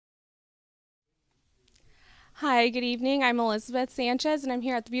Hi, good evening. I'm Elizabeth Sanchez, and I'm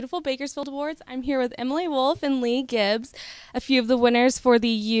here at the Beautiful Bakersfield Awards. I'm here with Emily Wolf and Lee Gibbs, a few of the winners for the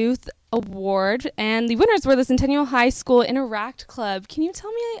Youth Award, and the winners were the Centennial High School Interact Club. Can you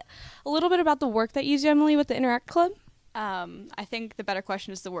tell me a little bit about the work that you do, Emily, with the Interact Club? I think the better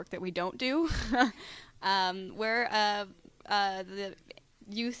question is the work that we don't do. We're the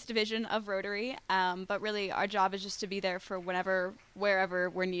youth division of Rotary, but really our job is just to be there for wherever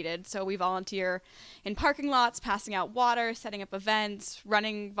we're needed. So we volunteer in parking lots, passing out water, setting up events,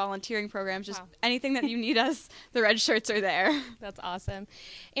 running volunteering programs, just anything that you need us, the red shirts are there. That's awesome.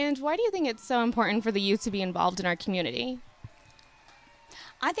 And why do you think it's so important for the youth to be involved in our community?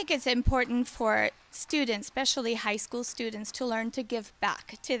 I think it's important for students, especially high school students, to learn to give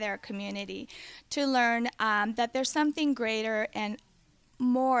back to their community, to learn that there's something greater and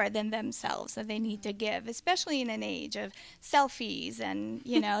more than themselves that they need to give, especially in an age of selfies and,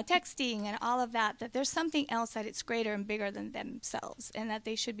 texting and all of that, that there's something else that it's greater and bigger than themselves and that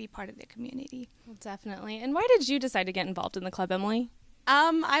they should be part of the community. Well, definitely. And why did you decide to get involved in the club, Emily?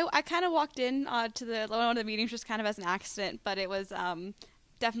 I kind of walked in to one of the meetings just kind of as an accident, but it was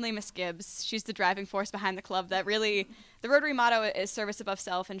definitely Miss Gibbs. She's the driving force behind the club. That really, the Rotary motto is service above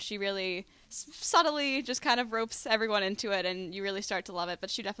self, and she really subtly just kind of ropes everyone into it, and you really start to love it.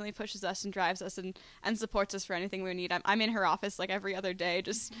 But she definitely pushes us and drives us and supports us for anything we need. I'm in her office like every other day,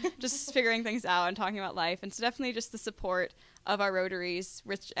 just figuring things out and talking about life. And so definitely just the support of our Rotaries,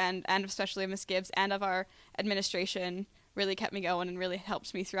 and especially Miss Gibbs, and of our administration really kept me going and really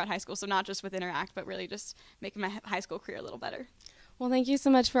helped me throughout high school. So not just with Interact, but really just making my high school career a little better. Well, thank you so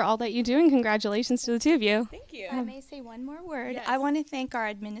much for all that you do, and congratulations to the two of you. Thank you. If I may say one more word. Yes. I want to thank our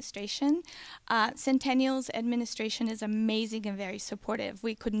administration. Centennial's administration is amazing and very supportive.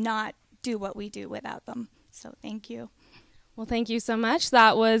 We could not do what we do without them. So thank you. Well, thank you so much.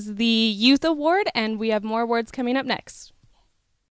 That was the Youth Award, and we have more awards coming up next.